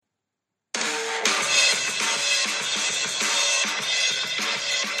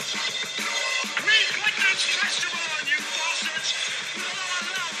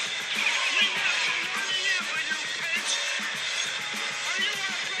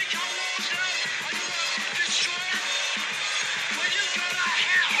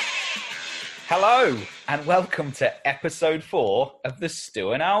Hello, and welcome to episode 4 of the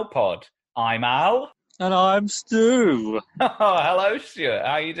Stu and Al pod. I'm Al. And I'm Stu. Oh, hello, Stuart.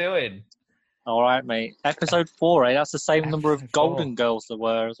 How you doing? All right, mate. Episode 4, eh? That's the same number of Episode Golden 4. Girls there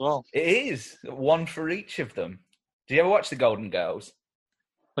were as well. It is. One for each of them. Did you ever watch the Golden Girls?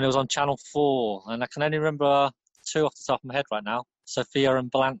 When it was on Channel 4. And I can only remember 2 off the top of my head right now. Sophia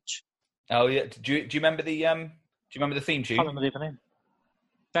and Blanche. Oh, yeah. Do you remember the theme tune? I can't remember the name.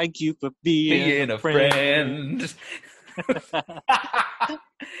 Thank you for being a friend.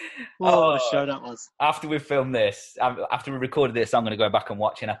 What a show that was. After we filmed this, after we recorded this, I'm going to go back and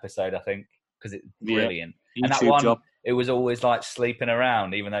watch an episode, I think, because it's brilliant. Yeah, and that one, it was always like sleeping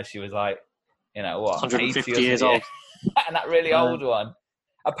around, even though she was like, 150 years old. And that really old one.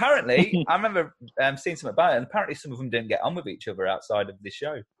 Apparently, I remember seeing something about it, and apparently some of them didn't get on with each other outside of the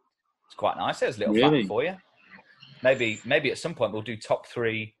show. It's quite nice. There's a little fact for you. Maybe at some point we'll do top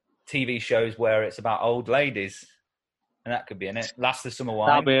 3 TV shows where it's about old ladies, and that could be in it. Last of Summer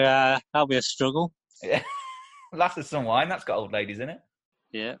Wine. That'll be a struggle. Yeah. Last of Summer Wine. That's got old ladies in it.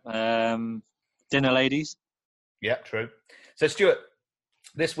 Yeah. Dinner Ladies. Yeah, true. So Stuart,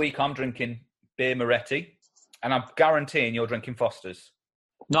 this week I'm drinking beer Moretti, and I'm guaranteeing you're drinking Foster's.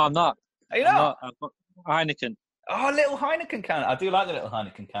 No, I'm not. Are you not? I've got Heineken. Oh, a little Heineken can. I do like the little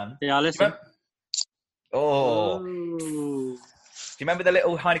Heineken can. Yeah, listen. Do you remember the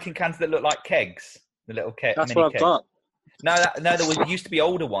little Heineken cans that look like kegs? The little That's what I've got. No, there used to be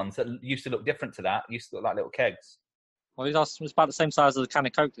older ones that used to look different to that. Used to look like little kegs. Well, it's about the same size as a can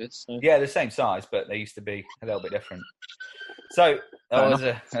of Coke. So. Yeah, the same size, but they used to be a little bit different. So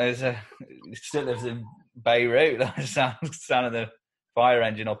still lives in Beirut. The sound of the fire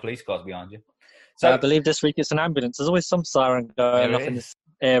engine or police cars behind you. So I believe this week it's an ambulance. There's always some siren going off in this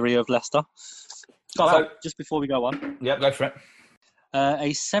area of Leicester. Just before we go on. Yep, go for it. A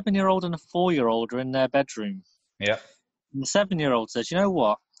 7-year-old and a 4-year-old are in their bedroom. Yeah. And the 7-year-old says, "You know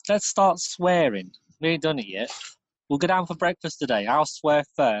what? Let's start swearing. We ain't done it yet. We'll go down for breakfast today. I'll swear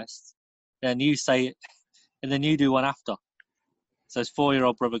first. Then you say it. And then you do one after." So his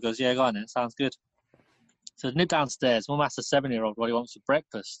 4-year-old brother goes, "Yeah, go on then. Sounds good." So nip downstairs. Mum asks the 7-year-old what he wants for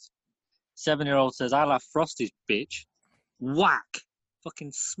breakfast. 7-year-old says, "I'll have Frosties, bitch." Whack!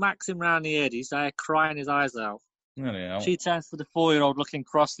 Fucking smacks him round the head. He's there crying his eyes out. Oh, She turns to the 4-year-old looking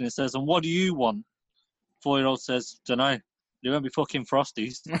crossly and says, "And what do you want?" 4-year-old says, "Dunno. They won't be fucking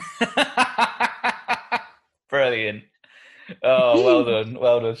Frosties." Brilliant. Oh,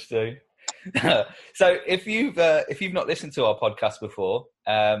 well done, Stu. So if you've not listened to our podcast before,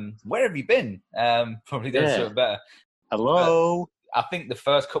 where have you been? Probably done something better. Hello. I think the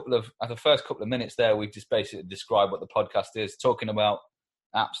first couple of minutes there, we've just basically described what the podcast is, talking about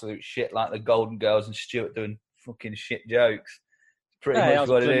absolute shit like the Golden Girls and Stuart doing fucking shit jokes. Pretty much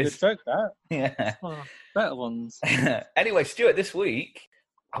what it is. Good joke, that. Yeah. Oh, better ones. Anyway, Stuart, this week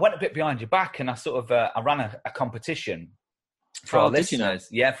I went a bit behind your back, and I sort of I ran a competition for our listeners.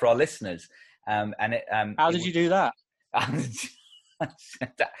 Yeah, for our listeners. And it. How did you do that?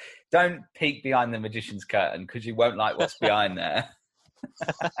 Don't peek behind the magician's curtain, because you won't like what's behind there.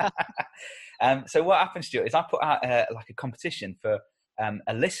 So what happened, Stuart, is I put out a competition for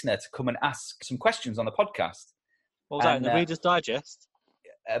a listener to come and ask some questions on the podcast. What was that, in the Reader's Digest?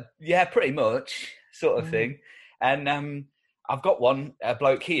 Yeah, pretty much, sort of thing. And I've got a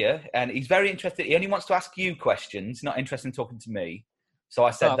bloke here, and he's very interested. He only wants to ask you questions, not interested in talking to me. So I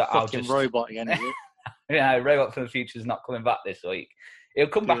said that I'll just... robot again, is it? Yeah, Robot from the Future is not coming back this week. He'll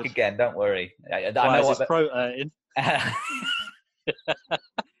come back again, don't worry. I know what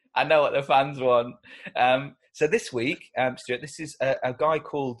I know what the fans want. So this week, Stuart, this is a guy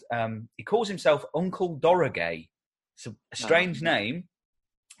called, he calls himself Uncle Dorogay. It's a strange name,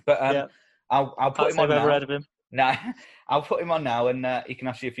 but I'll put him on now. I've ever heard of him. No, I'll put him on now, and he can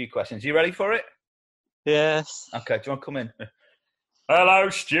ask you a few questions. You ready for it? Yes. Okay, do you want to come in? Hello,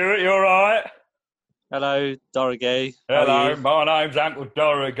 Stuart, you all right? Hello, Dorogay. Hello, my name's Uncle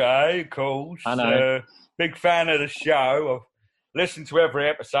Dorogay, of course. I know. Big fan of the show. I've listened to every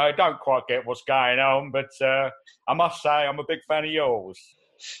episode. Don't quite get what's going on, but I must say I'm a big fan of yours.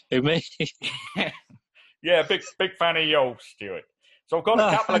 Who, me? Yeah, big fan of yours, Stuart. So I've got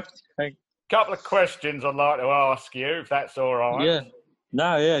a couple of questions I'd like to ask you, if that's all right. Yeah.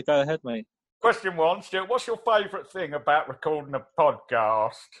 No, yeah, go ahead, mate. Question 1, Stuart, what's your favourite thing about recording a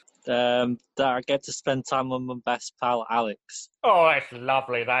podcast? That I get to spend time with my best pal, Alex. Oh, that's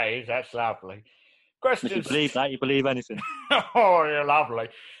lovely, that is. That's lovely. If you believe that, you believe anything. Oh, you're lovely.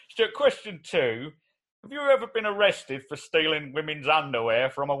 Stuart, question 2, have you ever been arrested for stealing women's underwear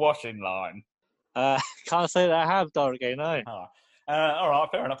from a washing line? Can't say that I have, Dorogay, no. Oh. All right,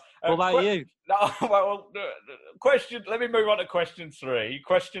 fair enough. What about you? No, well, question. Let me move on to question 3.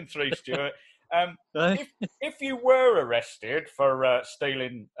 Question 3, Stuart. If you were arrested for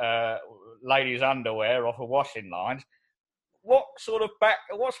stealing ladies' underwear off of washing lines, what sort of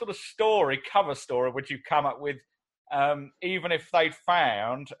cover story would you come up with? Even if they'd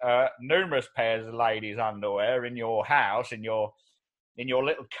found numerous pairs of ladies' underwear in your house, in your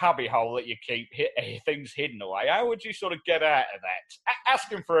little cubby hole that you keep things hidden away, how would you sort of get out of that?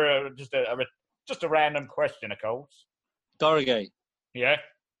 Asking for just a random question, of course. Dorogay. Yeah.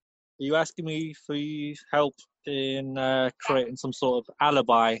 Are you asking me for help in creating some sort of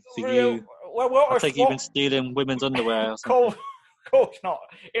alibi for you? Well, I think you've been stealing women's underwear or something. Of course not.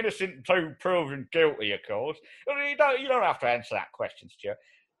 Innocent until proven guilty, of course. You don't have to answer that question, Stuart.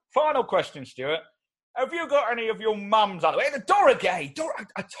 Final question, Stuart. Have you got any of your mum's underwear? Dorogay!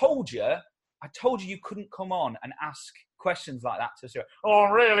 I told you you couldn't come on and ask questions like that to Stuart. Oh,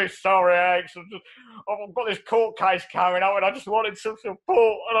 I'm really sorry, Alex. I've got this court case coming up and I just wanted some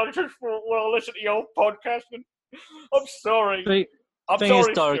support and I just thought, well, listen to your podcast and I'm sorry. I'm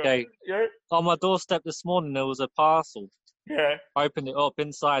sorry, Dorogay. Yeah? On my doorstep this morning, there was a parcel. Yeah. I opened it up.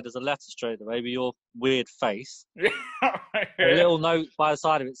 Inside there's a letter straight away with your weird face. Yeah. A little note by the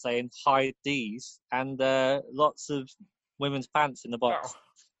side of it saying, hide these, and lots of women's pants in the box.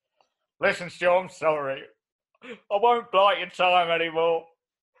 Oh. Listen, Stu, I'm sorry. I won't blight your time anymore.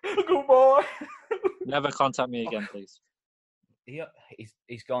 Goodbye. Never contact me again, please.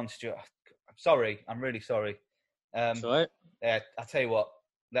 He's gone, Stuart. I'm sorry. I'm really sorry. Sorry. Yeah, I'll tell you what.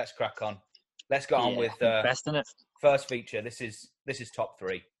 Let's crack on. Let's go on with best in it. First feature. This is top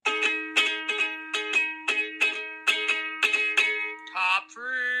 3.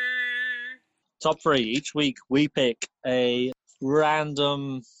 Top 3. Each week we pick a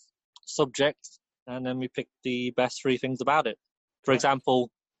random subject and then we pick the best 3 things about it. For example,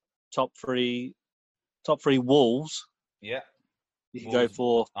 top 3 walls. Yeah. You can go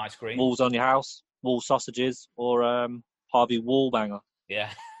for ice cream, walls on your house, wall sausages, or Harvey Wallbanger. Yeah.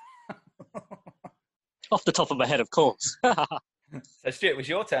 Off the top of my head, of course. So, Stuart, it was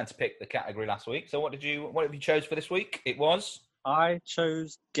your turn to pick the category last week. So, what have you chose for this week? It was? I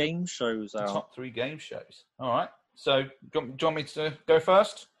chose game shows. Top 3 game shows. All right. So, do you want me to go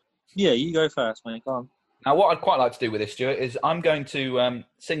first? Yeah, you go first, mate. Go on. Now, what I'd quite like to do with this, Stuart, is I'm going to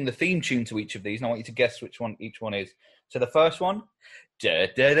sing the theme tune to each of these, and I want you to guess which one each one is. So, the first one.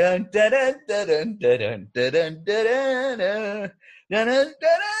 The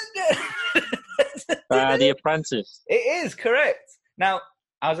Apprentice. It is correct. Now,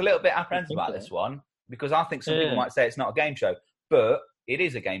 I was a little bit apprehensive about this one because I think some people might say it's not a game show, but it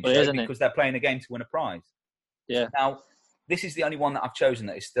is a game show because they're playing a game to win a prize. Yeah. Now, this is the only one that I've chosen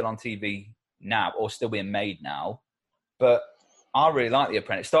that is still on TV now or still being made now, but I really like The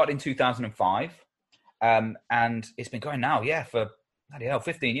Apprentice. It started in 2005, and it's been going now, for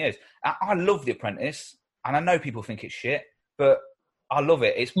 15 years. I love The Apprentice, and I know people think it's shit, but I love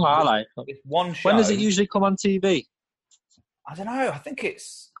it. It's one show. When does it usually come on TV? I don't know. I think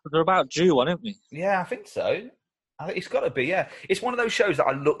it's... They're about due one, aren't we? Yeah, I think so. It's got to be, yeah. It's one of those shows that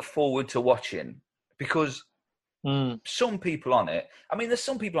I look forward to watching because some people on it... I mean, there's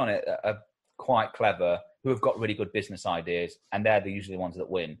some people on it that are quite clever who have got really good business ideas, and they're usually the ones that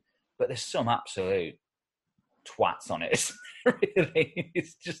win. But there's some absolute twats on it. Really,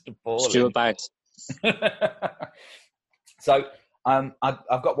 it's just appalling. Stuart Bags. So...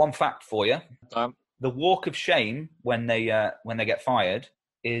 I've got one fact for you. The walk of shame when they get fired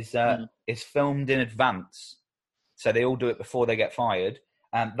is filmed in advance, so they all do it before they get fired,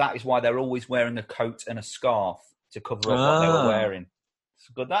 and that is why they're always wearing a coat and a scarf to cover up what they were wearing. It's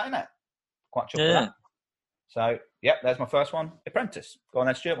good, that, isn't it? Quite chuffed with that. So, there's my first one. Apprentice. Go on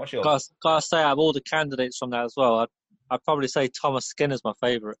then, Stuart. What's yours? Gotta say, I have all the candidates from that as well. I'd probably say Thomas Skinner's my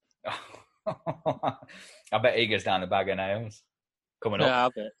favourite. I bet he goes down the bag of nails. Coming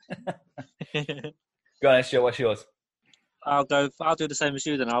up. Yeah, I bet. Go on then, Stuart. What's yours? I'll do the same as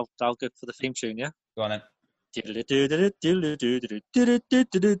you then. I'll go for the theme tune, yeah? Go on then.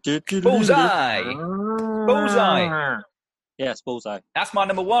 Bullseye! Bullseye! Yes, Bullseye. That's my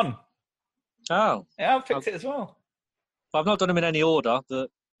number 1. Oh. Yeah, I've picked it as well. I've not done them in any order, but...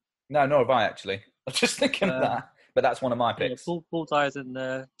 No, nor have I, actually. I was just thinking of that. But that's one of my picks. Yeah, Bullseye's in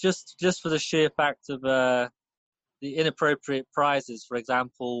there. Just for the sheer fact of the inappropriate prizes. For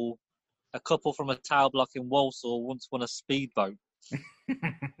example, a couple from a tower block in Walsall once won a speedboat.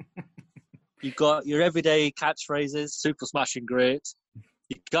 You've got your everyday catchphrases, super smashing great.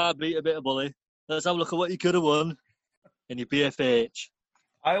 You can't beat a bit of bully. Let's have a look at what you could have won. And your BFH.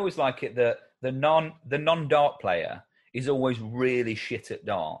 I always like it that the non-dart player is always really shit at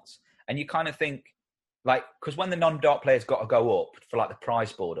darts. And you kind of think, like, because when the non-dart players got to go up for like the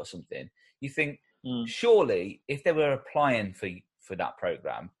prize board or something, you think, surely if they were applying for that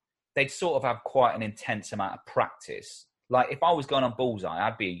program, they'd sort of have quite an intense amount of practice. Like if I was going on Bullseye,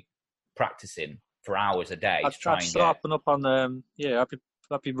 I'd be practicing for hours a day. I'd sharpen up on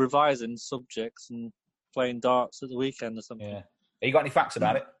I'd be revising subjects and playing darts at the weekend or something. Yeah. Have you got any facts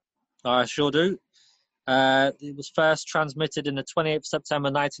about it? I sure do. It was first transmitted in the 28th of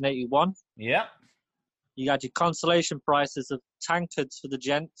September 1981. Yeah. You had your consolation prizes of tankards for the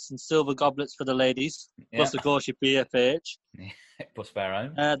gents and silver goblets for the ladies, plus, of course, your BFH. Plus their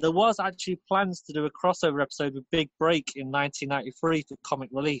own. There was actually plans to do a crossover episode with Big Break in 1993 for Comic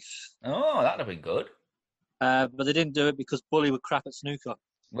Relief. Oh, that'd have been good. But they didn't do it because Bully were crap at snooker.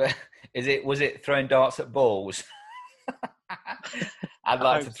 Was it throwing darts at balls? I'd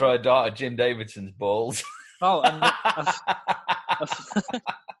like to throw a dart at Jim Davidson's balls. Oh, and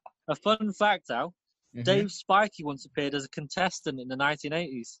a fun fact, Al. Dave Spikey once appeared as a contestant in the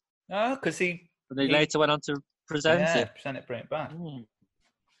 1980s. Oh, because he later went on to present it. Yeah, present it, bring it back.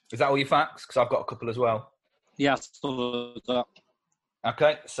 Is that all your facts? Because I've got a couple as well. Yeah, that's all I've got.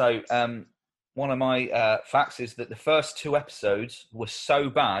 Okay, so one of my facts is that the first 2 episodes were so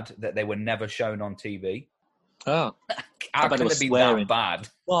bad that they were never shown on TV. Oh. How can it be that bad?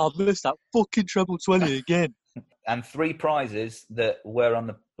 Oh, I missed that fucking Treble 20 again. And 3 prizes that were on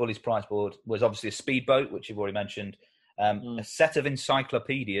the Bullies prize board was obviously a speedboat, which you've already mentioned, a set of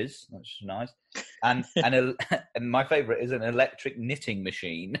encyclopedias, which is nice, and my favourite is an electric knitting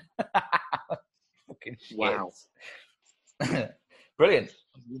machine. Fucking shit. Wow. Brilliant.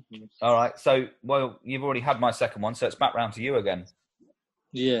 All right, so, well, you've already had my second one, so it's back round to you again.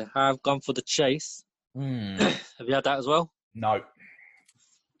 Yeah, I've gone for The Chase. Have you had that as well? No.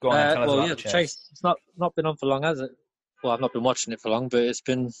 Go on, tell us about The Chase. It's not been on for long, has it? Well, I've not been watching it for long, but it's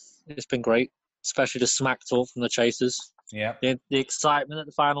been great, especially the smack talk from the chasers. Yeah. The excitement at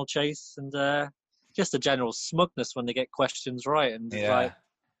the final chase, and just the general smugness when they get questions right. And it's like,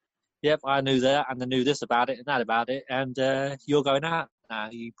 yep, I knew that, and I knew this about it, and that about it, and you're going out now,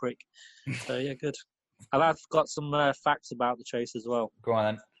 you prick. So, yeah, good. I've got some facts about the chase as well. Go on,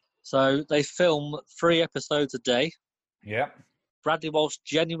 then. So, they film 3 episodes a day. Yeah. Bradley Walsh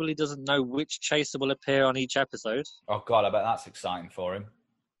genuinely doesn't know which chaser will appear on each episode. Oh, God, I bet that's exciting for him.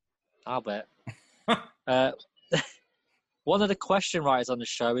 I'll bet. One of the question writers on the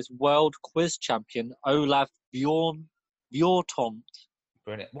show is world quiz champion Olav Bjortomt.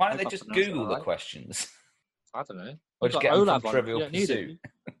 Brilliant. Why don't they just Google the questions? I don't know. Or just get Olav from Trivial Pursuit?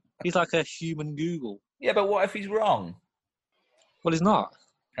 He's like a human Google. Yeah, but what if he's wrong? Well, he's not.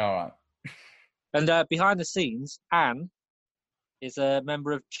 All right. And behind the scenes, Anne is a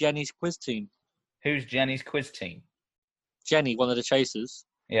member of Jenny's quiz team. Who's Jenny's quiz team? Jenny, one of the chasers.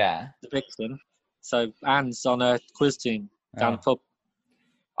 Yeah. The vixen. So Anne's on a quiz team down the pub.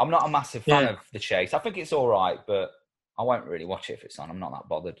 I'm not a massive fan of The Chase. I think it's all right, but I won't really watch it if it's on. I'm not that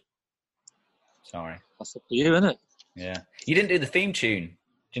bothered. Sorry. That's up to you, isn't it? Yeah. You didn't do the theme tune. Do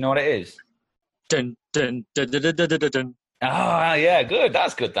you know what it is? Dun, dun, dun, dun, dun, dun, dun, dun. Oh, yeah, good.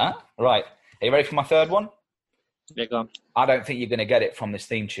 That's good, that. Right. Are you ready for my third one? Yeah, go on. I don't think you're going to get it from this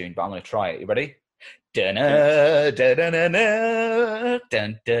theme tune, but I'm going to try it. You ready? Dun-na, dun-na-na-na,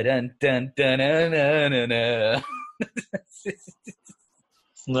 dun, dun, dun, dun, dun,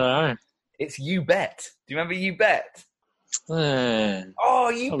 No. It's You Bet. Do you remember You Bet? Oh,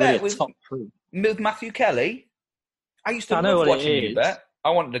 You Bet with Matthew Kelly. I used to love watching You Bet. I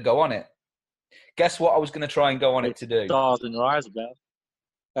wanted to go on it. Guess what I was going to try and go on it to do? Stars in your eyes about.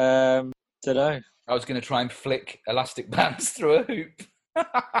 Don't know. I was going to try and flick elastic bands through a hoop.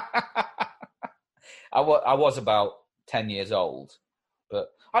 I was about 10 years old, but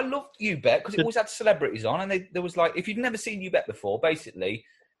I loved You Bet because it always had celebrities on, and there was like, if you'd never seen You Bet before, basically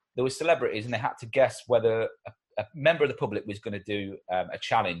there were celebrities and they had to guess whether a member of the public was going to do a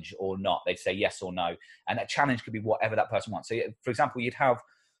challenge or not. They'd say yes or no, and that challenge could be whatever that person wants. So, for example, you'd have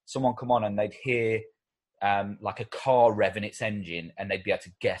someone come on and they'd hear like a car revving its engine, and they'd be able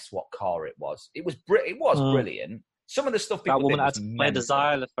to guess what car it was. It was brilliant. Some of the stuff people that woman did had to play the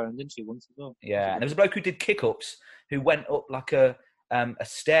xylophone, didn't she? Once as well. Yeah, and there was a bloke who did kick-ups who went up like a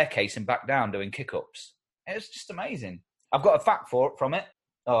staircase and back down doing kick-ups. It was just amazing. I've got a fact from it.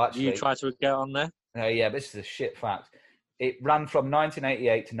 Oh, actually, you try to get on there? Yeah, this is a shit fact. It ran from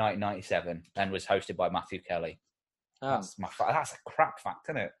 1988 to 1997 and was hosted by Matthew Kelly. Oh. That's a crap fact,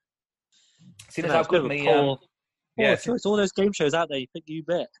 isn't it? See, that's how how good me. It's all those game shows out there. You think You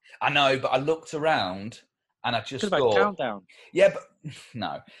Bet. I know, but I looked around And I just thought... Countdown. Yeah, but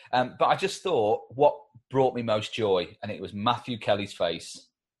no. But I just thought what brought me most joy, and it was Matthew Kelly's face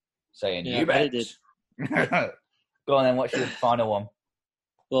saying, "You bet." It did. Go on then, what's your final one?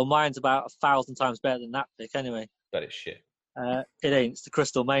 Well, mine's about 1,000 times better than that pick anyway. But it's shit. It ain't. It's the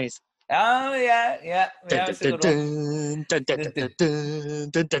Crystal Maze. Oh, yeah. It's a good one.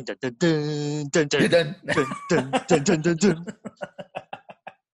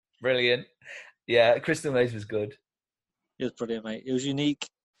 Brilliant. Yeah, Crystal Maze was good. It was brilliant, mate. It was unique.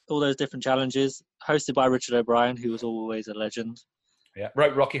 All those different challenges. Hosted by Richard O'Brien, who was always a legend. Yeah,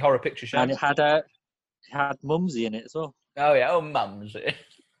 wrote Rocky Horror Picture Show. And it had Mumsy in it as well. Oh, yeah. Oh, Mumsy.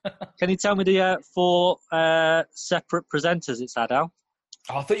 Can you tell me the 4 separate presenters it's had, Al?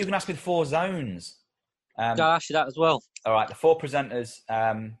 Oh, I thought you were going to ask me the 4 zones. I'll ask you that as well. All right, the 4 presenters,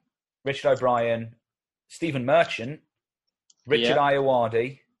 Richard O'Brien, Stephen Merchant, Richard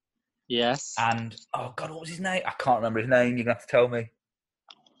Ayoade. Yes. And, oh, God, what was his name? I can't remember his name. You're going to have to tell me.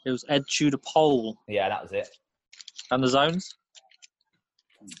 It was Ed Tudor Pole. Yeah, that was it. And the zones?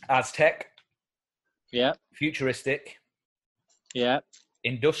 Aztec. Yeah. Futuristic. Yeah.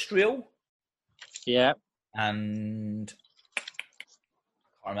 Industrial. Yeah. And I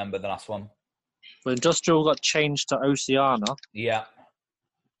can't remember the last one. Well, Industrial got changed to Oceania. Yeah.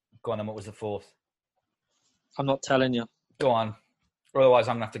 Go on then, what was the 4th? I'm not telling you. Go on. Otherwise,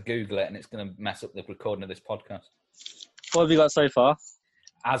 I'm going to have to Google it and it's going to mess up the recording of this podcast. What have you got so far?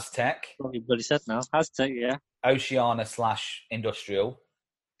 Aztec. What you've already said now. Aztec, yeah. Oceania / Industrial.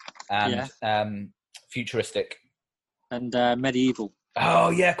 And Futuristic. And Medieval. Oh,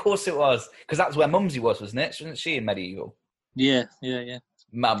 yeah, of course it was. Because that's where Mumsy was, wasn't it? Wasn't she in Medieval? Yeah.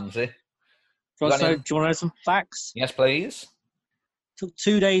 Mumsy. Do you want to know some facts? Yes, please. Took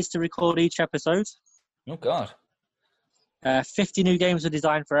 2 days to record each episode. Oh, God. 50 new games were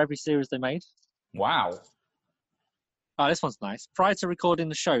designed for every series they made. Wow. Oh, this one's nice. Prior to recording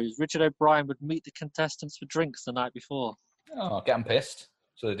the shows, Richard O'Brien would meet the contestants for drinks the night before. Oh, get them pissed.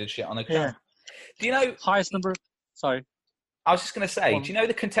 So they did shit on the camera. Yeah. Do you know... Highest number... Sorry. I was just going to say, do you know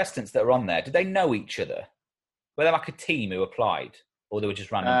the contestants that are on there? Did they know each other? Were they like a team who applied? Or they were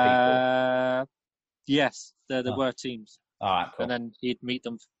just random people? Yes, there were teams. All right, cool. And then he'd meet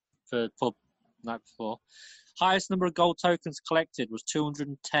them for pub the night before. Highest number of gold tokens collected was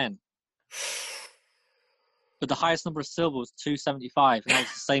 210. But the highest number of silver was 275, and that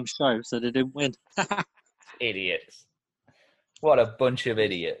was the same show, so they didn't win. Idiots. What a bunch of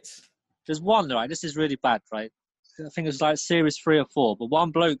idiots. There's one, right? This is really bad, right? I think it was like series 3 or 4, but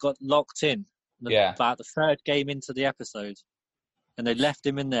one bloke got locked in about the 3rd game into the episode, and they left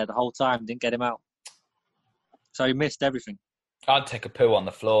him in there the whole time, didn't get him out. So he missed everything. I'd take a poo on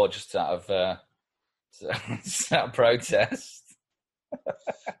the floor just out of protest.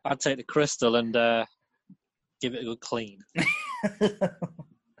 I'd take the crystal and give it a good clean.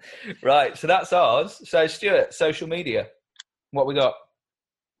 Right, so that's ours. So, Stuart, social media. What we got?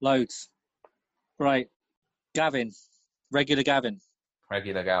 Loads. Right. Gavin. Regular Gavin.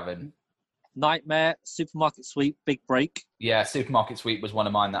 Nightmare, Supermarket Sweep, Big Break. Yeah, Supermarket Sweep was one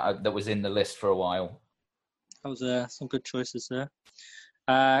of mine that was in the list for a while. That was some good choices there.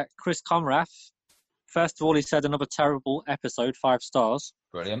 Chris Conrath. First of all, he said another terrible episode, 5 stars.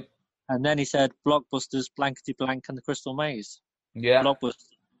 Brilliant. And then he said Blockbusters, Blankety Blank, and the Crystal Maze. Yeah. Blockbusters,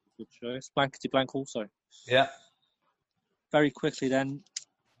 good choice. Blankety Blank also. Yeah. Very quickly then,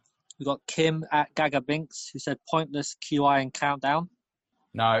 we got Kim at Gaga Binks, who said Pointless, QI, and Countdown.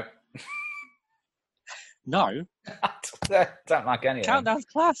 No. No? I don't like any of them. Countdown's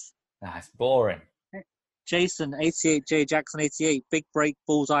class. Nah, it's boring. Jason, 88, J Jackson, 88, Big Break,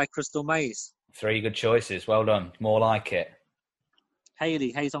 Bullseye, Crystal Maze. 3 good choices. Well done. More like it.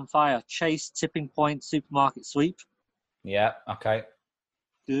 Haley, Haze on Fire, Chase, Tipping Point, Supermarket Sweep. Yeah, okay.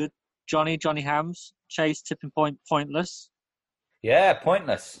 Good. Johnny Hams, Chase, Tipping Point, Pointless. Yeah,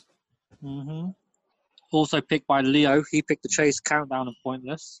 Pointless. Mm-hmm. Also picked by Leo. He picked the Chase, Countdown, and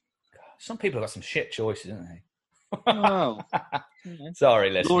Pointless. Some people have got some shit choices, haven't they? Oh.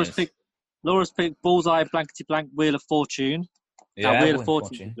 Sorry, listeners. Laura's picked Bullseye, Blankety Blank, Wheel of Fortune. Yeah, Wheel of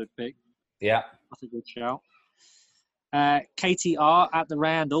Fortune is a good pick. Yeah. That's a good shout. KTR at the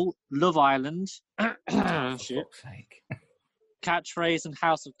Randall, Love Island. Shit. Catchphrase and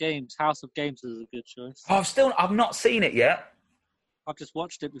House of Games. House of Games is a good choice. Oh, I've not seen it yet. I've just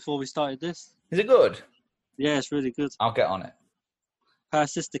watched it before we started this. Is it good? Yeah, it's really good. I'll get on it. Her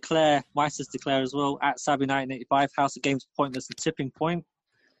sister Claire, my sister Claire as well, at Sabby1985, House of Games, Pointless, and Tipping Point.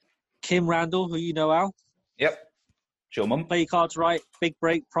 Kim Randall, who you know, Al. Yep. Sure, Mum. Play your cards right. Big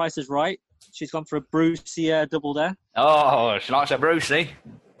Break, Price is Right. She's gone for a Brucey double there. Oh, she likes a Brucey.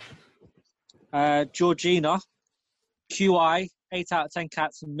 Georgina, QI, 8 out of 10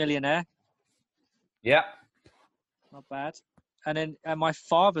 cats, and millionaire. Yeah. Not bad. And then my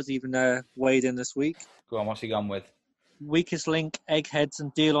father's even weighed in this week. Go on, what's he gone with? Weakest link, eggheads,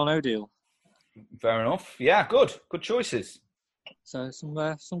 and deal or no deal. Fair enough. Yeah, good. Good choices. So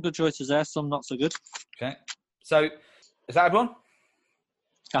some good choices there, some not so good. Okay. So, is that everyone?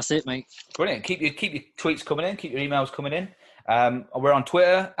 That's it, mate. Brilliant. Keep your tweets coming in. Keep your emails coming in. We're on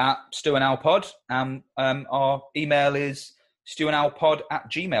Twitter at StewandAlPod. Our email is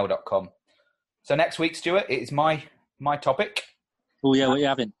stewandalpod@gmail.com. So next week, Stuart, it is my topic. Oh, yeah, what are you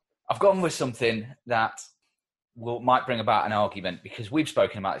having? I've gone with something that might bring about an argument because we've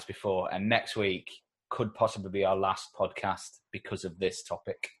spoken about this before, and next week could possibly be our last podcast because of this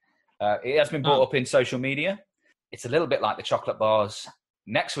topic. It has been brought up in social media. It's a little bit like the chocolate bars.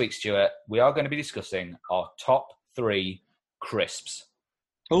 Next week, Stuart, we are going to be discussing our top 3 crisps.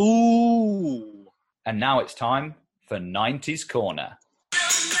 Ooh. And now it's time for 90s Corner.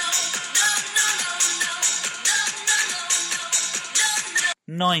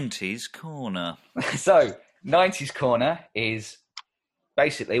 '90s Corner. So, 90s Corner is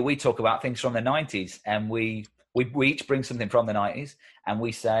basically we talk about things from the 90s, and we each bring something from the 90s, and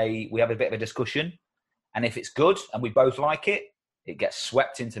we say we have a bit of a discussion, and if it's good and we both like it, it gets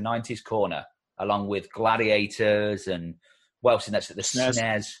swept into 90s Corner along with Gladiators and what else in that's the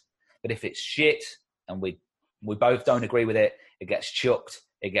SNES. But if it's shit and we both don't agree with it, it gets chucked.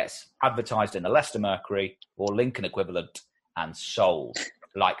 It gets advertised in the Leicester Mercury or Lincoln equivalent and sold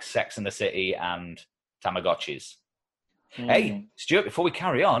like Sex and the City and Tamagotchis. Hey, Stuart, before we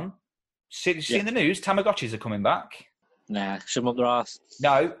carry on, did you see in the news Tamagotchis are coming back? Nah, shove them up their ass.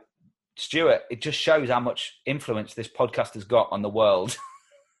 No, Stuart, it just shows how much influence this podcast has got on the world.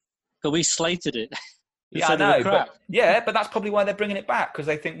 But we slated it. Yeah, I know. But that's probably why they're bringing it back, because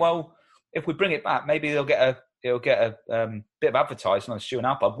they think, well, if we bring it back, maybe it'll get a bit of advertising on Stu and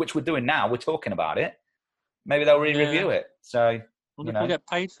Alpod, which we're doing now. We're talking about it. Maybe they'll re-review it. So, we'll get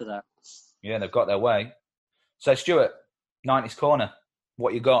paid for that. Yeah, they've got their way. So, Stuart, 90s Corner,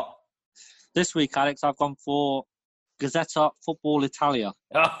 what you got? This week, Alex, I've gone for Gazzetta Football Italia.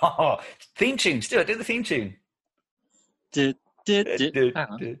 Oh, theme tune. Stuart, do the theme tune.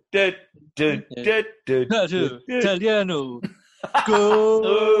 Italiano.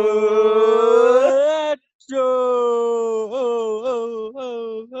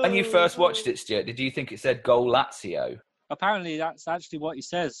 When you first watched it, Stuart, did you think it said Go Lazio? Apparently, that's actually what he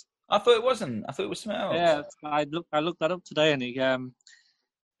says. I thought it wasn't. I thought it was something else. Yeah, I looked that up today, and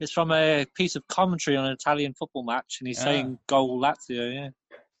it's from a piece of commentary on an Italian football match, and he's saying Go Lazio. Yeah.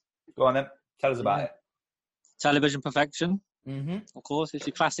 Go on then. Tell us about it. Television perfection. Mm-hmm. Of course, it's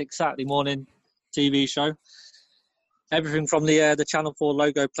your classic Saturday morning TV show. Everything from the Channel 4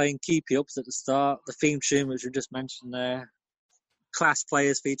 logo playing Keepy Ups at the start, the theme tune, which we just mentioned there. Class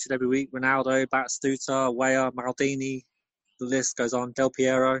players featured every week. Ronaldo, Batistuta, Weah, Maldini. The list goes on. Del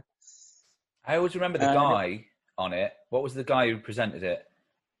Piero. I always remember the guy on it. What was the guy who presented it?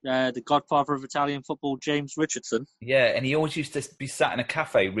 The godfather of Italian football, James Richardson. Yeah, and he always used to be sat in a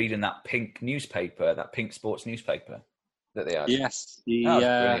cafe reading that pink newspaper, that pink sports newspaper that they had. Yes. That was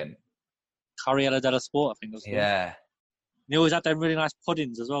brilliant. Corriere dello Sport, I think it was called. Yeah. He always had them really nice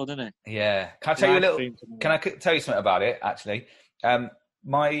puddings as well, didn't he? Yeah. Can I tell you something about it, actually?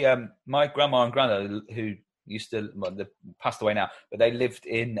 My grandma and granddad, who they passed away now, but they lived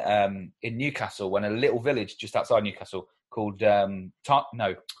in Newcastle, in a little village just outside Newcastle called Hayden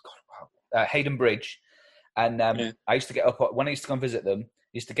Bridge. And I used to get up, when I used to come visit them,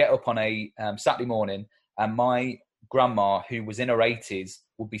 I used to get up on a Saturday morning, and my grandma, who was in her 80s,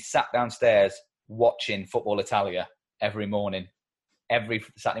 would be sat downstairs watching Football Italia every morning. Every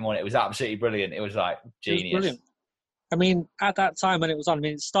Saturday morning. It was absolutely brilliant. It was like genius. It was brilliant. I mean, at that time when it was on,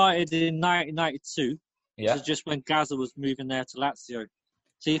 it started in 1992. Yeah. Which is just when Gaza was moving there to Lazio.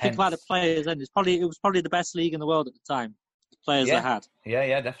 So you think about the players, and it was probably the best league in the world at the time. The players they had.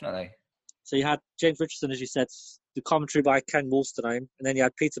 Yeah, definitely. So you had James Richardson, as you said, the commentary by Ken Wolstenheim, and then you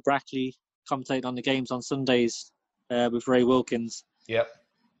had Peter Brackley commentating on the games on Sundays with Ray Wilkins. Yep.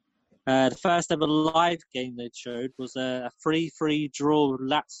 The first ever live game they showed was a 3-3 draw with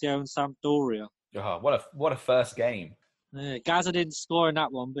Lazio and Sampdoria. Oh, what a first game. Gaza didn't score in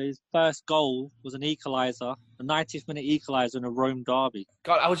that one, but his first goal was an equaliser, a 90th minute equaliser in a Rome derby.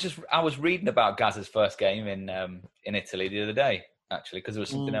 God, I was reading about Gaza's first game in Italy the other day, actually, because there was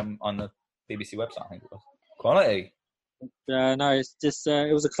something on the BBC website, I think it was. Quality. No, it's just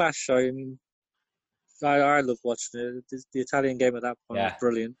it was a class show. I mean, I love watching it. The Italian game at that point was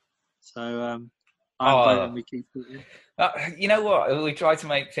brilliant. So I'm voting we keep it in. You know what? We try to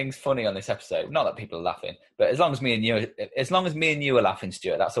make things funny on this episode. Not that people are laughing, but as long as me and you are laughing,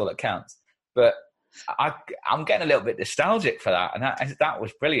 Stuart, that's all that counts. But I'm getting a little bit nostalgic for that, and that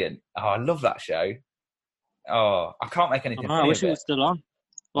was brilliant. Oh, I love that show. Oh, I can't make anything funny. I wish it was still on.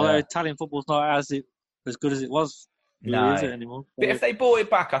 Although Italian football's not as good as it was. No, is it anymore? But if they brought it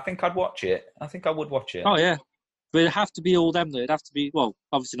back, I think I'd watch it. I think I would watch it. Oh yeah. But it'd have to be all them, though. It'd have to be, well,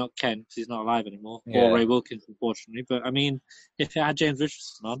 obviously not Ken, because he's not alive anymore, or Ray Wilkins, unfortunately. But, I mean, if it had James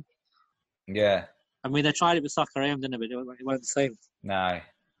Richardson on... Yeah. I mean, they tried it with Soccer AM, didn't they? But it wasn't the same. No.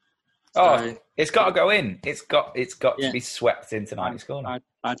 So, it's got to go in. It's got to be swept into 90s Corner.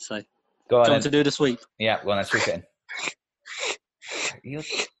 I'd say. Go on, do you want to do the sweep? Yeah, go on, let's sweep it in.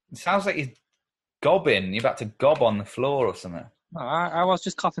 It sounds like you're gobbing. You're about to gob on the floor or something. No, I was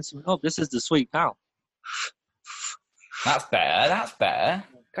just coughing something up. This is the sweep now. That's better.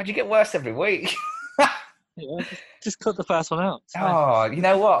 God, you get worse every week. Just cut the first one out. Oh, you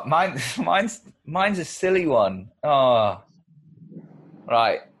know what? Mine's a silly one. Oh,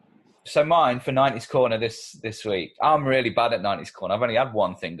 right. So mine for 90s Corner this week. I'm really bad at 90s Corner. I've only had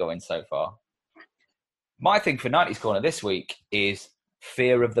one thing going so far. My thing for 90s Corner this week is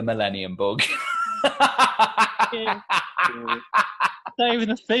Fear of the Millennium Bug. Not even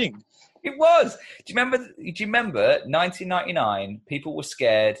a thing. It was. Do you remember 1999? People were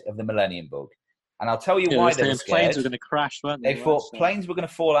scared of the Millennium Bug. And I'll tell you why they were scared. Planes were going to crash, weren't they? They thought planes were going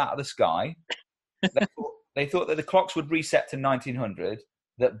to fall out of the sky. They thought that the clocks would reset to 1900,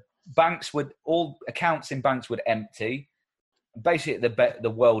 that all accounts in banks would empty. Basically,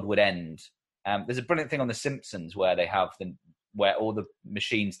 the world would end. There's a brilliant thing on The Simpsons where where all the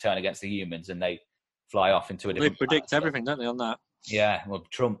machines turn against the humans and they fly off into a different... They predict everything, don't they, on that? Yeah, well,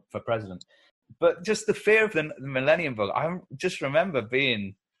 Trump for president. But just the fear of the Millennium Bug. I remember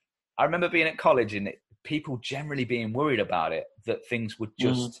being at college and people generally being worried about it, that things would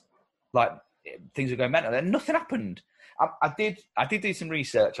just, things would go mental. And nothing happened. I did do some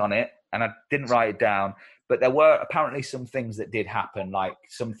research on it and I didn't write it down, but there were apparently some things that did happen, like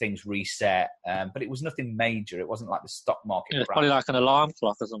some things reset, but it was nothing major. It wasn't like the stock market. It's probably like an alarm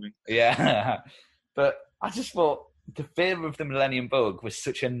clock or something. Yeah. But I just thought the fear of the Millennium Bug was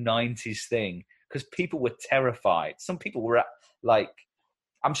such a 90s thing because people were terrified. Some people were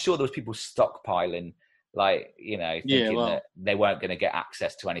I'm sure there was people stockpiling, thinking that they weren't going to get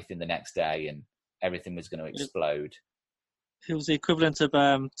access to anything the next day and everything was going to explode. It was the equivalent of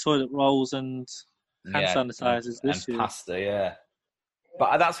toilet rolls and hand sanitizers this year. And pasta, yeah.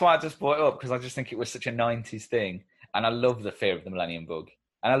 But that's why I just brought it up, because I just think it was such a 90s thing. And I love the fear of the Millennium Bug.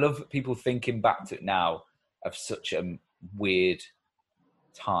 And I love people thinking back to it now of such a weird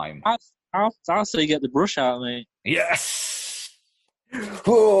time. I'll say get the brush out, mate. Yes!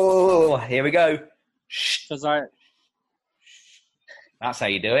 Oh, here we go. Because That's how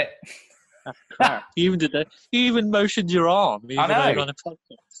you do it. That's crap. You even motioned your arm. I know. On a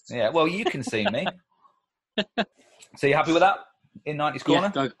podcast. Yeah, well, you can see me. So you happy with that in 90s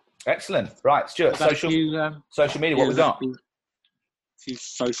Corner? Yeah, go. Excellent. Right, Stuart, social media, what we got? A few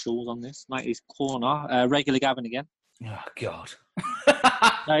socials on this. 90s Corner. Regular Gavin again. Oh, God.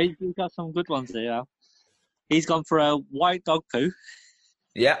 No, he's got some good ones here. He's gone for a white dog poo.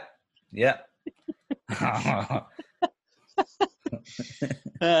 Yeah.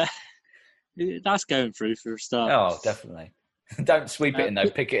 That's going through for a start. Oh, definitely. Don't sweep it in, though.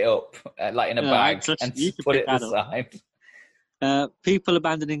 Pick it up in a bag and put it aside. People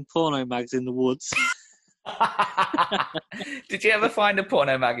abandoning porno mags in the woods. Did you ever find a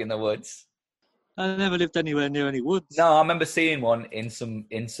porno mag in the woods? I never lived anywhere near any woods. No, I remember seeing one in some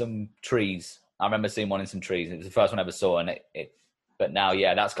trees. It was the first one I ever saw, and it. But now,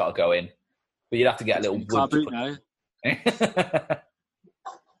 yeah, that's got to go in. But you'd have to get a little wood. Now.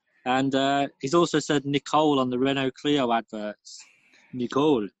 And he's also said Nicole on the Renault Clio adverts.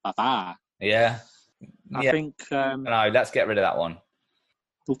 Nicole, papa. Yeah. I think... no, let's get rid of that one.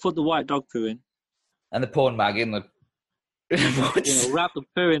 We'll put the white dog poo in. And the porn mag in the... wrap the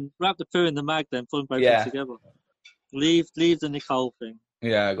poo in the mag, then put them both together. Leave the Nicole thing.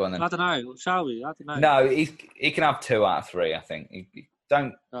 Yeah, go on then. I don't know. Shall we? I don't know. No, he can have 2 out of 3, I think.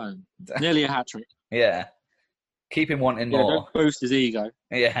 Don't... Nearly a hat-trick. Yeah. Keep him wanting more. Don't boost his ego.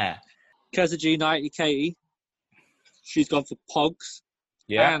 Yeah. Keza G90, Katie, she's gone for Pogs.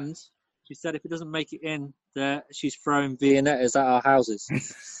 Yeah. And she said if it doesn't make it in, she's throwing Viennettas at our houses.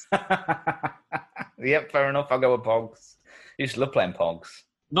 Yep, fair enough. I'll go with Pogs. I used to love playing Pogs.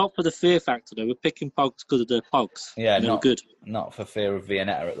 Not for the fear factor, though. We're picking Pogs because of the Pogs. Yeah, good. Not for fear of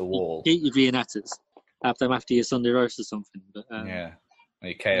Viennetta at the wall. Eat your Viennettas. Have them after your Sunday roast or something. But, yeah. Or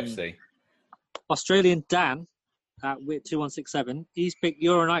your KFC. Australian Dan at Wit2167, he's picked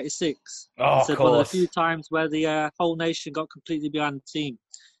Euro 96. Oh, he said of one of the course. few times where the whole nation got completely behind the team.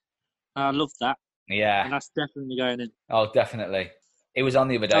 I love that. Yeah. And that's definitely going in. Oh, definitely. It was on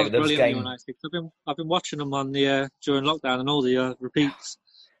the other day. That was There was brilliant, game. Euro 96. I've been watching them on the during lockdown and all the repeats.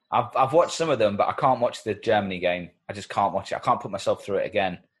 I've watched some of them, but I can't watch the Germany game. I just can't watch it. I can't put myself through it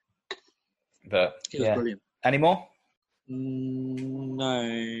again. But It was brilliant. Any more? No,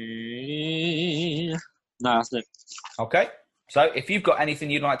 that's it. Okay. So if you've got anything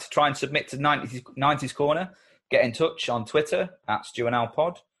you'd like to try and submit to 90s Corner, get in touch on Twitter at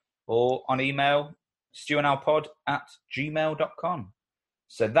StewandAlPod or on email stewandalpod@gmail.com.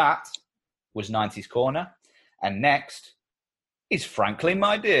 So that was 90s Corner. And next is Frankly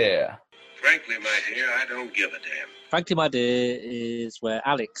My Dear. Frankly, my dear, I don't give a damn. Frankly My Dear is where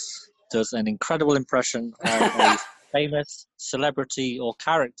Alex does an incredible impression of a famous celebrity or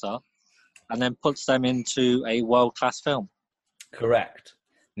character and then puts them into a world-class film. Correct.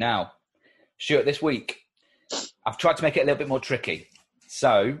 Now, Stuart, this week, I've tried to make it a little bit more tricky.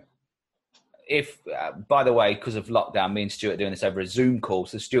 So, if, by the way, because of lockdown, me and Stuart are doing this over a Zoom call,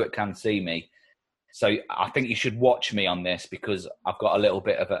 so Stuart can see me. So I think you should watch me on this because I've got a little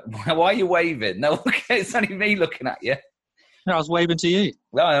bit of a... Why are you waving? No, okay, it's only me looking at you. No, I was waving to you.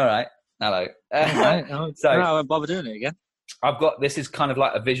 Oh, all right. Hello. I won't bother doing it again. This is kind of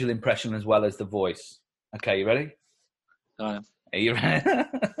like a visual impression as well as the voice. Okay, you ready? I am. Are you ready?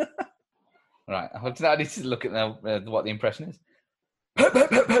 Right. I need to look at what the impression is. Pat, Pat,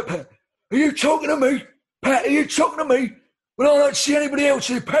 Pat, Pat, Pat. Are you talking to me? Pat, are you talking to me? Well, I don't see anybody else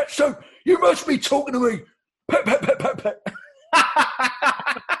here, Pat, so you must be talking to me. Pat, Pat, Pat, Pat, Pat.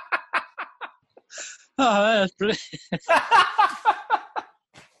 Oh, that's brilliant.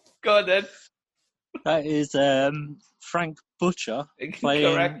 Go on, then. That is Frank Butcher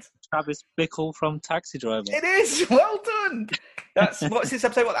playing Correct. Travis Bickle from Taxi Driver. It is. Well done. What's this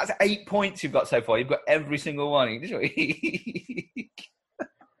episode? That's 8 points you've got so far. You've got every single one.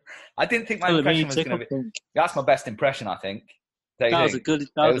 I didn't think my impression was going to be... That's my best impression, I think. That was a good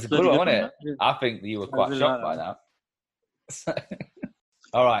one, wasn't it? Yeah. I think you were quite shocked by that.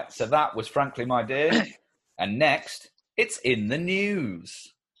 All right, so that was Frankly My Dear. And next, it's in the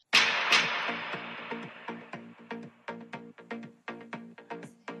news.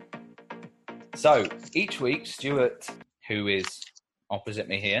 So, each week, Stuart, who is opposite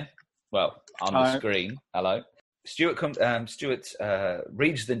me here, well, on the screen, hello. Stuart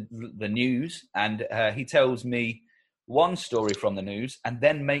reads the news and he tells me one story from the news and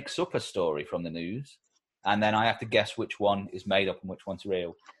then makes up a story from the news. And then I have to guess which one is made up and which one's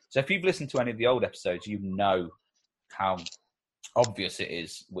real. So if you've listened to any of the old episodes, you know how obvious it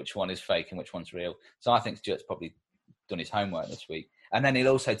is which one is fake and which one's real. So I think Stuart's probably done his homework this week. And then he'll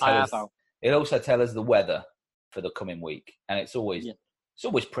also tell us the weather for the coming week. And it's always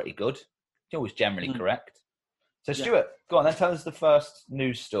pretty good. It's always generally correct. So Stuart, go on then, tell us the first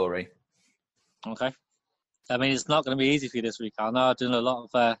news story. Okay. I mean, it's not going to be easy for you this week. I know I'm doing a lot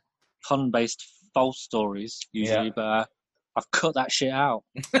of pun-based false stories usually, but I've cut that shit out.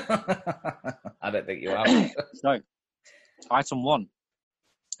 I don't think you have. So, item 1.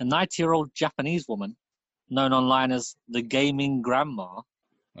 A 90-year-old Japanese woman, known online as the Gaming Grandma,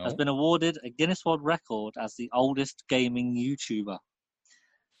 has been awarded a Guinness World Record as the oldest gaming YouTuber.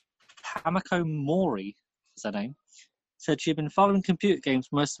 Hamako Mori is her name. Said she'd been following computer games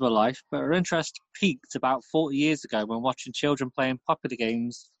most of her life, but her interest peaked about 40 years ago when watching children playing popular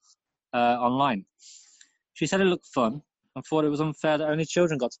games online. She said it looked fun and thought it was unfair that only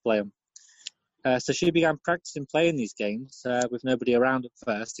children got to play them. So she began practicing playing these games with nobody around at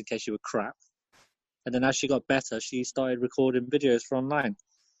first in case she were crap. And then as she got better, she started recording videos for online.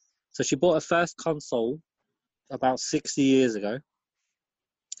 So she bought her first console about 60 years ago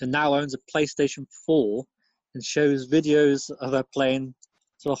and now owns a PlayStation 4 and shows videos of her playing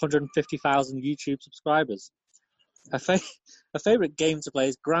to 150,000 YouTube subscribers. Her favourite game to play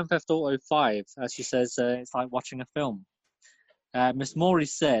is Grand Theft Auto 5, as she says it's like watching a film. Miss Mori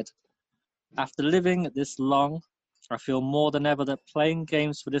said, "After living this long, I feel more than ever that playing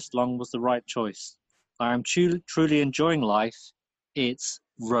games for this long was the right choice. I am truly enjoying life. It's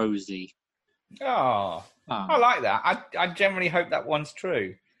rosy." Oh, I like that. I generally hope that one's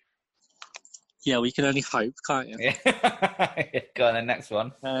true. Yeah, we can only hope, can't you? Go on, the next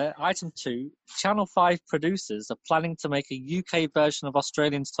one. Item 2. Channel 5 producers are planning to make a UK version of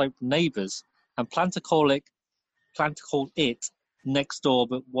Australian soap Neighbours and plan to call it Next Door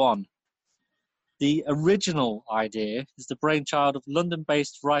But One. The original idea is the brainchild of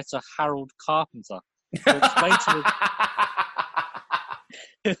London-based writer Harold Carpenter,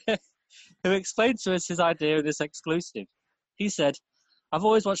 who explained to us his idea of this exclusive. He said, "I've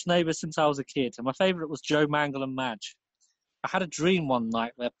always watched Neighbours since I was a kid, and my favourite was Joe Mangle and Madge. I had a dream one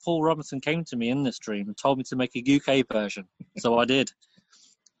night where Paul Robinson came to me in this dream and told me to make a UK version, so I did.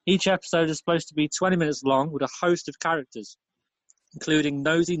 Each episode is supposed to be 20 minutes long with a host of characters, including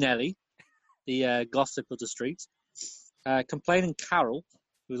Nosy Nelly, the gossip of the street, Complaining Carol,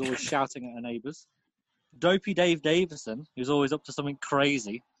 who was always shouting at her neighbours, Dopey Dave Davison, who's always up to something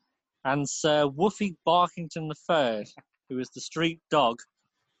crazy, and Sir Woofy Barkington III, who is the street dog,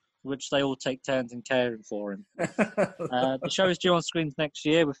 which they all take turns in caring for him. The show is due on screens next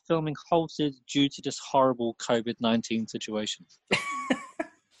year, with filming halted due to this horrible COVID-19 situation."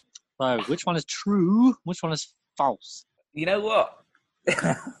 So, which one is true? Which one is false? You know what?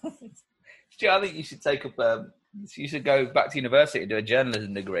 Stu, I think you should take up. You should go back to university and do a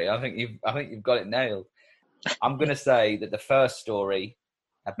journalism degree. I think you've got it nailed. I'm going to say that the first story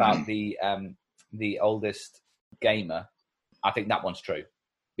about the oldest gamer, I think that one's true,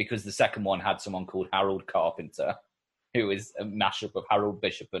 because the second one had someone called Harold Carpenter, who is a mashup of Harold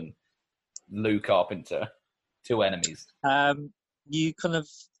Bishop and Lou Carpenter, two enemies. You couldn't have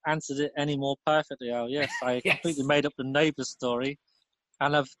answered it any more perfectly, Al. Yes, I Yes. completely made up the neighbour story,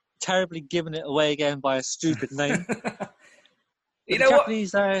 and I've terribly given it away again by a stupid name. You know what?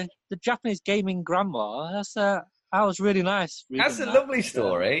 The Japanese gaming grandma. That was really nice. That's a lovely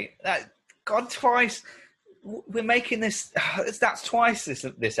story. God, twice we're making this. That's twice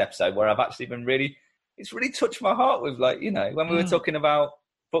this episode where I've actually been really. It's really touched my heart with, like, you know, when we were talking about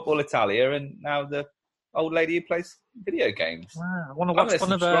Football Italia, and now the old lady who plays video games. Wow, I want to watch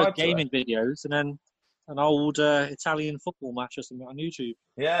one of her gaming videos and then an old Italian football match or something on YouTube.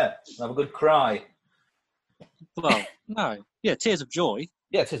 Yeah, have a good cry. Well, no. Yeah, tears of joy.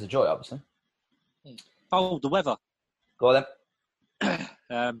 Yeah, Tears of Joy, obviously. Oh, the weather. Go on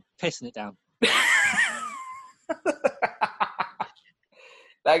then. Pissing it down.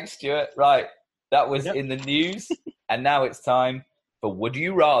 Thanks, Stuart. Right, that was in the news, and now it's time for Would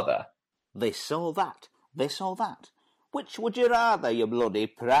You Rather? This or that, this or that. Which would you rather, you bloody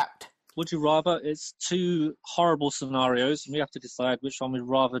prat? Would you rather? It's two horrible scenarios, and we have to decide which one we'd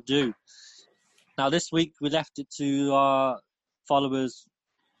rather do. Now, this week we left it to our followers,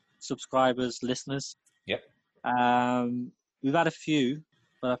 subscribers, listeners. Yep. We've had a few,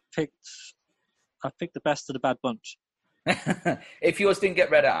 but I've picked the best of the bad bunch. If yours didn't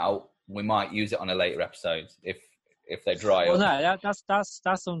get read out, we might use it on a later episode if they dry Well, up. no,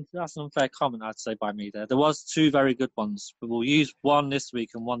 that's an unfair comment, I'd say, by me there. There was two very good ones, but we'll use one this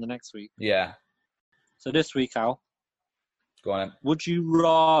week and one the next week. Yeah. So this week, Al, Go on then. would you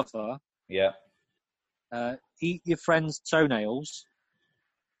rather Yeah. eat your friend's toenails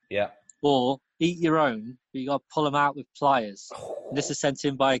Yeah. or eat your own, but you got to pull them out with pliers? And this is sent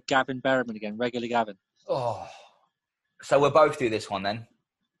in by Gavin Berriman again, regular Gavin. Oh. So we'll both do this one then.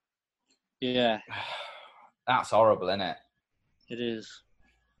 Yeah, That's horrible, isn't it? it is.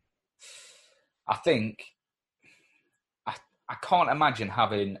 I think I can't imagine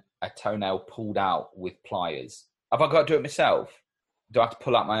having a toenail pulled out with pliers. Have I got to do it myself? Do I have to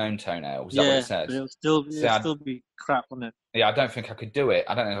pull out my own toenail? Is that what it says? But it'll still be crap, wouldn't it? Yeah, I don't think I could do it.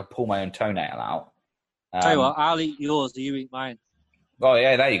 I don't think I could pull my own toenail out. Tell you what, I'll eat yours, you eat mine. Oh,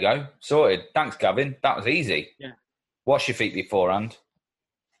 yeah, there you go. Sorted. Thanks, Gavin. That was easy. Yeah. Wash your feet beforehand.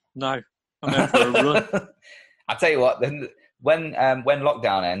 No, I'm going for a run. I tell you what, then when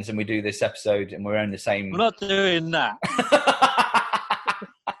lockdown ends and we do this episode and we're in the same... We're not doing that.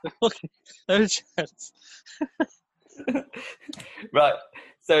 No chance. Right.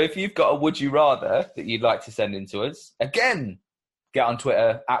 So if you've got a would you rather that you'd like to send in to us, again, get on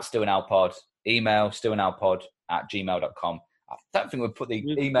Twitter at StuAndAlPod, email StuAndAlPod@gmail.com. I don't think we've put the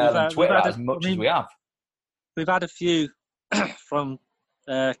email and Twitter out as much as we have. We've had a few from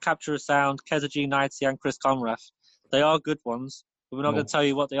Capture a Sound, Keza G90 and Chris Conrath. They are good ones, but we're not going to tell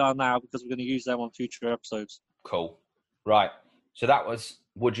you what they are now because we're going to use them on future episodes. Cool. Right. So that was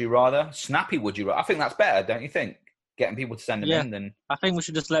would you rather. Snappy would you rather. I think that's better, don't you think? Getting people to send them in than... I think we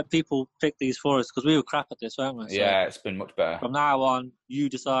should just let people pick these for us because we were crap at this, weren't we? So yeah, it's been much better. from now on, you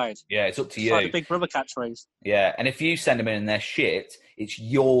decide. Yeah, it's up to It's you. like the Big Brother catchphrase. Yeah, and if you send them in and they're shit, it's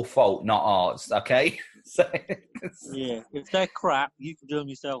your fault, not ours, okay? So, Yeah, if they're crap, you can do them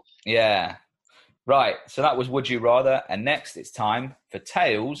yourself. yeah. Right, so that was Would You Rather, and next it's time for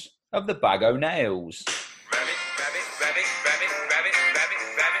Tales of the Bag o' Nails.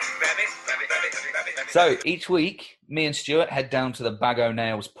 So each week, me and Stuart head down to the Bag o'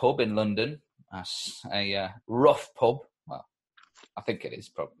 Nails pub in London. That's a rough pub. Well, I think it is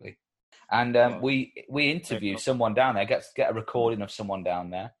probably. And we interview someone down there, get a recording of someone down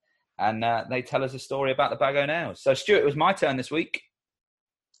there. and they tell us a story about the Bag O' Nails. So, Stuart, it was my turn this week.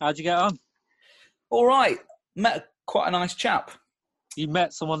 How'd you get on? All right. Met quite a nice chap. You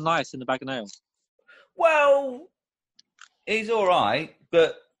met someone nice in the Bag O' Nails? Well, he's all right,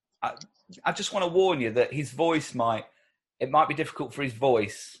 but I just want to warn you that his voice might be difficult for his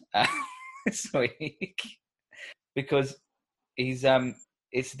voice this week because it's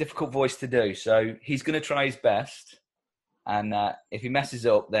a difficult voice to do. So he's going to try his best, and if he messes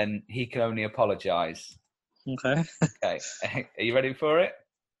up, then he can only apologise. Okay. Okay. Are you ready for it?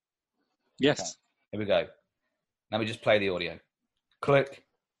 Yes. Okay. Here we go. Let me just play the audio. Click.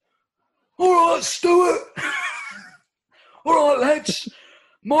 All right, Stuart. All right, lads.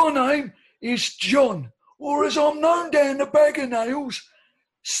 My name is John, or as I'm known down the Bag O' Nails,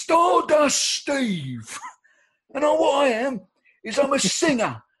 Stardust Steve. And what I am is I'm a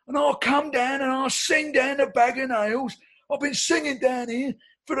singer, and I'll come down and I'll sing down the Bag O' Nails. I've been singing down here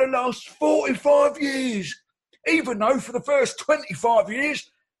for the last 45 years, even though for the first 25 years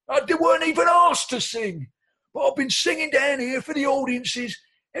I weren't even asked to sing. But I've been singing down here for the audiences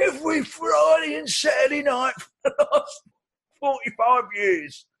every Friday and Saturday night for the last 45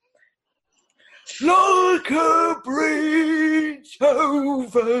 years. Like a bridge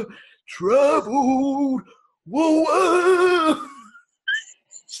over troubled water.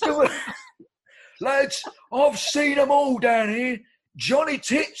 Lads, I've seen them all down here. Johnny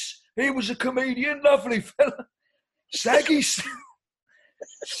Tits, he was a comedian, lovely fella. Saggy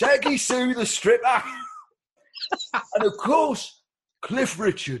Sue the stripper. And of course, Cliff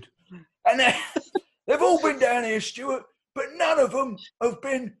Richard. And they've all been down here, Stuart, but none of them have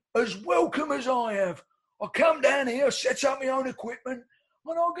been as welcome as I have. I come down here, set up my own equipment,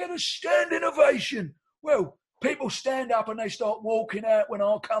 and I'll get a standing ovation. Well, people stand up and they start walking out when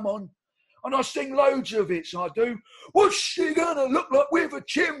I come on. And I sing loads of it, so I do. What's she gonna look like with a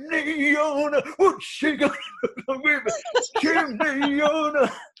chimney on her? What's she gonna look like with a chimney on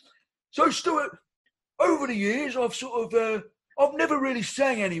her? So, Stuart, over the years, I've never really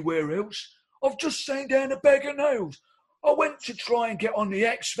sang anywhere else. I've just sang down the Bag O' Nails. I went to try and get on the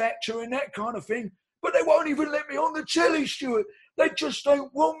X Factor and that kind of thing, but they won't even let me on the telly, Stuart. They just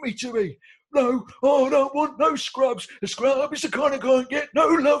don't want me to be. No, I don't want no scrubs. A scrub is the kind of guy who get no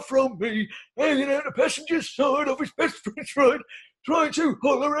love from me. Hanging out the passenger side of his best friend's ride, trying to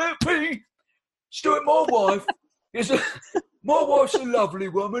holler at me. Stuart, my wife's a lovely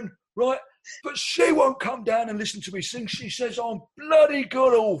woman, right? But she won't come down and listen to me sing. She says I'm bloody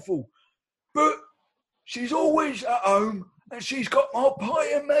god awful. But she's always at home, and she's got my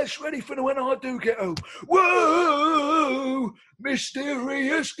pie and mash ready for when I do get home. Whoa,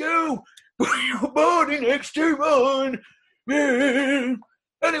 mysterious girl, your body next to mine. Yeah.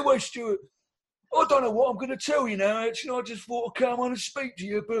 Anyway, Stuart, I don't know what I'm going to tell you now. Actually, I just thought I'd come on and speak to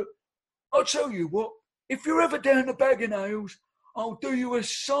you, but I'll tell you what. If you're ever down the Bag O' Nails, I'll do you a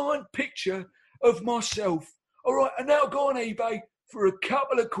signed picture of myself. All right, and that'll go on eBay for a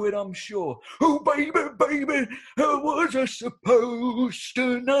couple of quid, I'm sure. Oh, baby, how was I supposed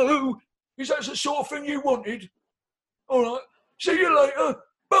to know? Is that the sort of thing you wanted? All right, see you later.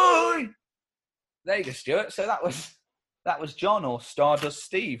 Bye. There you go, Stuart. So that was John, or Stardust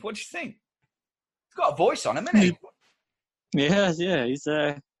Steve. What do you think? He's got a voice on him, hasn't he? Yeah, he's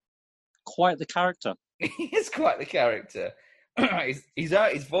quite the character. He is quite the character. He's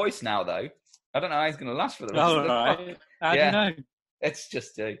out his voice now, though. I don't know how he's going to last for the rest of the right. How do you know? It's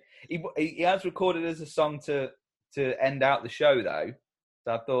just he has recorded as a song to end out the show, though.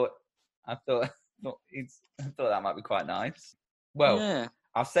 So I thought that might be quite nice. Well, yeah.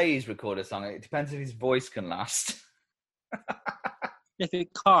 I'll say he's recorded a song. It depends if his voice can last. If it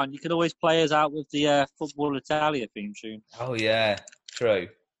can't, you can always play us out with the Football Italia theme tune. Oh yeah, true.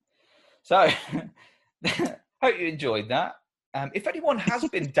 So, hope you enjoyed that. If anyone has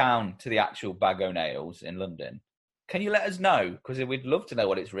been down to the actual Bag O' Nails in London, can you let us know? Because we'd love to know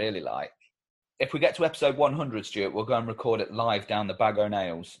what it's really like. If we get to episode 100, Stuart, we'll go and record it live down the Bag O'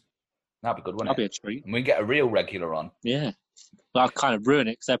 Nails. That'd be good, wouldn't it? That'd be a treat. And we can get a real regular on. Yeah. Well, I'll kind of ruin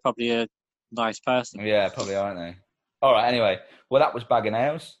it because they're probably a nice person. Yeah, probably, aren't they? All right, anyway. Well, that was Bag O'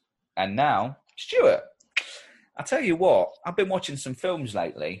 Nails. And now, Stuart, I tell you what, I've been watching some films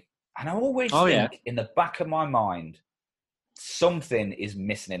lately, and I always think in the back of my mind, something is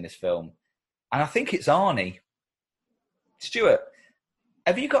missing in this film. And I think it's Arnie. Stuart,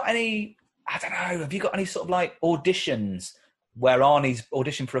 have you got any sort of like auditions where Arnie's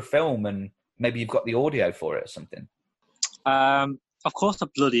auditioned for a film and maybe you've got the audio for it or something? Of course I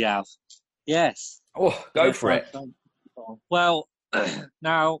bloody have. Yes. Oh, go for it. Well,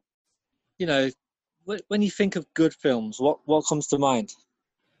 now, you know, when you think of good films, what comes to mind?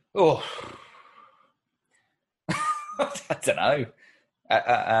 Oh, I don't know.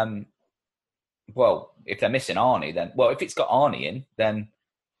 Well, if they're missing Arnie, then if it's got Arnie in, then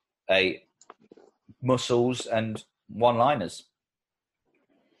muscles and one-liners.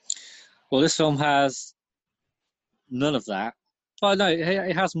 Well, this film has none of that. Well, no,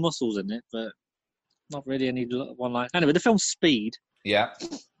 it has muscles in it, but not really any one-line. Anyway, the film's Speed. Yeah.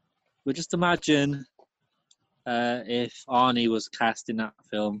 But just imagine if Arnie was cast in that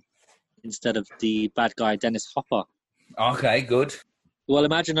film instead of the bad guy Dennis Hopper. Okay, good. Well,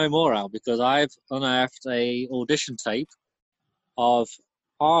 imagine no more, Al, because I've unearthed a audition tape of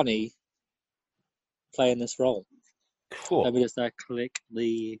Arnie playing this role. Cool. Let me just click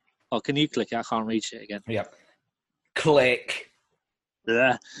the... Oh, can you click it? I can't reach it again. Yeah. Click.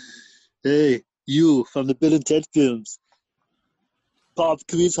 Yeah. Hey, you from the Bill and Ted films. Pop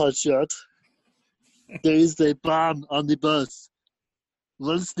quiz hot shot. There is a bomb on the bus.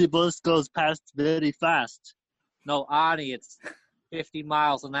 Once the bus goes past very fast. No, Arnie, it's 50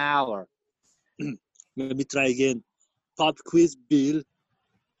 miles an hour. Let me try again. Pop quiz, Bill.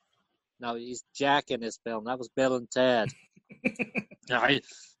 No, he's Jack in this film. That was Bill and Ted.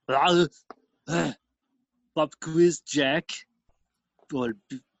 Pop quiz, Jack. Or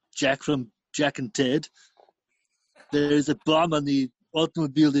Jack from Jack and Ted. There is a bomb on the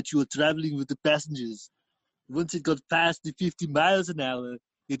automobile that you were traveling with the passengers. Once it got past the 50 miles an hour,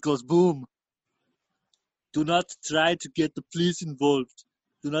 it goes boom. Do not try to get the police involved.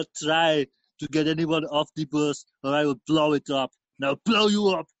 Do not try to get anyone off the bus or I will blow it up. Now blow you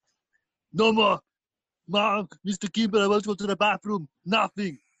up. No more. Mom, Mr. Kimball, I want to go to the bathroom.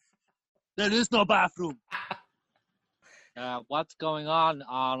 Nothing. There is no bathroom. What's going on,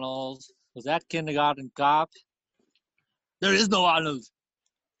 Arnold? Was that kindergarten cop? There is no Arnold.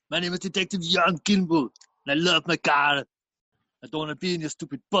 My name is Detective Jan Kimball, and I love my car. I don't want to be in your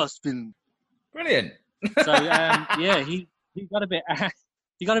stupid bus film. Brilliant. So yeah, he got a bit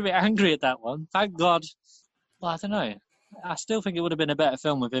angry at that one. Thank God. Well, I don't know. I still think it would have been a better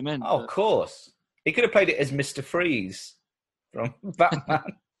film with him in. Oh, of course. He could have played it as Mr. Freeze from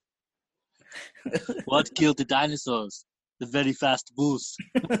Batman. What killed the dinosaurs? The very fast bus.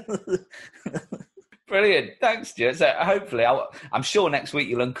 Brilliant. Thanks, Stuart. So hopefully, I'm sure next week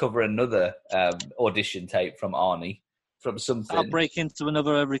you'll uncover another audition tape from Arnie from something. I'll break into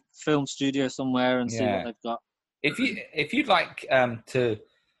another film studio somewhere and see what they've got. If you'd like to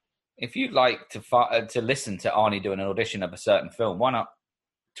listen to Arnie doing an audition of a certain film, why not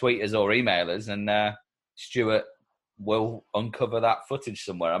tweet us or email us, and Stuart will uncover that footage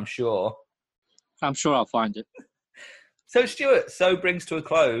somewhere. I'm sure I'll find it. So, Stuart, brings to a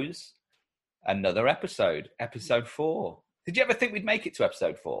close another episode 4. Did you ever think we'd make it to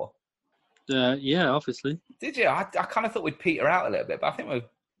episode 4? Yeah, obviously. Did you? I kind of thought we'd peter out a little bit, but I think we're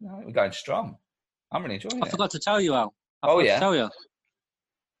going strong. I'm really enjoying it. I forgot to tell you, Al. Tell you.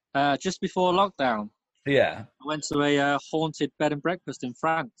 Just before lockdown. Yeah. I went to a haunted bed and breakfast in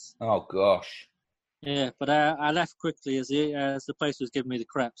France. Oh gosh. Yeah, but I left quickly as the place was giving me the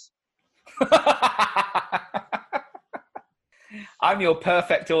crepes. I'm your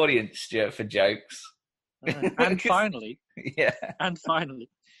perfect audience, Stuart, for jokes. And finally, 2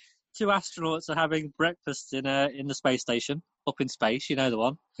 astronauts are having breakfast in the space station up in space. You know the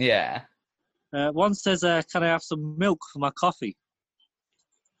one. Yeah. One says, "Can I have some milk for my coffee?"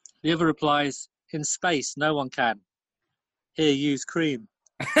 The other replies, "In space, no one can. Here, use cream."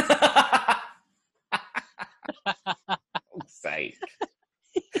 For sake.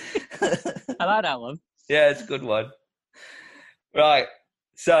 I like that one. Yeah, it's a good one. Right.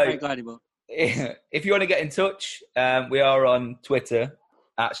 So, if you want to get in touch, we are on Twitter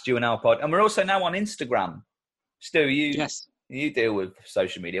at Stu and Al Pod, and we're also now on Instagram. Stu, you deal with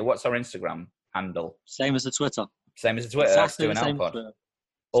social media. What's our Instagram handle? Same as the Twitter. Stu and Al Pod.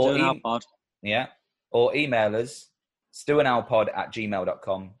 Stu and Al Pod. Yeah. Or email us,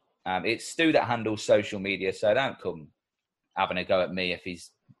 stuandalpod@gmail.com. It's Stu that handles social media, so don't come having a go at me if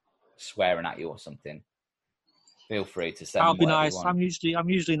he's swearing at you or something. Feel free to send. I'll be nice. I'm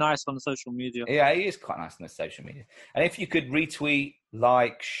usually nice on the social media. Yeah, he is quite nice on the social media. And if you could retweet,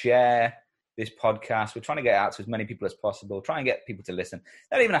 like, share this podcast, we're trying to get it out to as many people as possible. Try and get people to listen.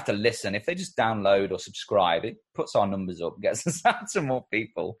 They don't even have to listen. If they just download or subscribe, it puts our numbers up, gets us out to more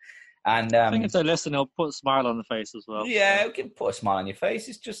people. And I think if they listen, it'll put a smile on the face as well. Yeah, we can put a smile on your face.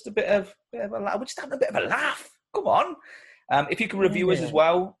 It's just a bit of a laugh. We're just having a bit of a laugh. Come on. If you can review us as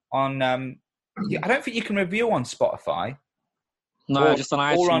well on... I don't think you can review on Spotify. No, just on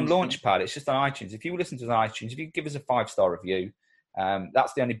iTunes. Or on Launchpad. It's just on iTunes. If you listen to us on iTunes, if you give us a 5-star review,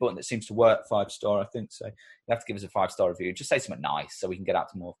 That's the only button that seems to work 5-star, I think. So you have to give us a 5-star review. Just say something nice so we can get out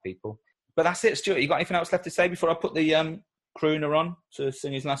to more people. But that's it, Stuart. You got anything else left to say before I put the crooner on to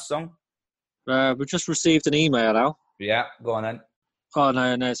sing his last song? We've just received an email now. Yeah, go on then. Oh,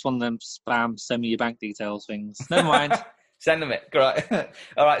 no, it's one of them spam, send me your bank details things. Never mind. Send them it. Great.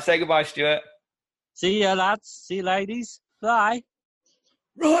 All right, say goodbye, Stuart. See ya, lads. See you, ladies. Bye.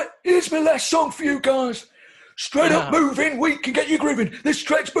 Right, here's my last song for you guys. Straight up moving, we can get you grooving. This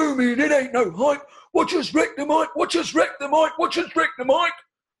track's booming, it ain't no hype. Watch us wreck the mic, watch us wreck the mic, watch us wreck the mic.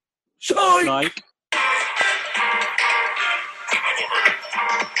 Psych! Like.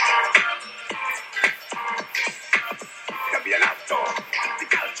 Campionato di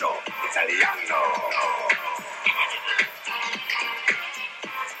calcio italiano.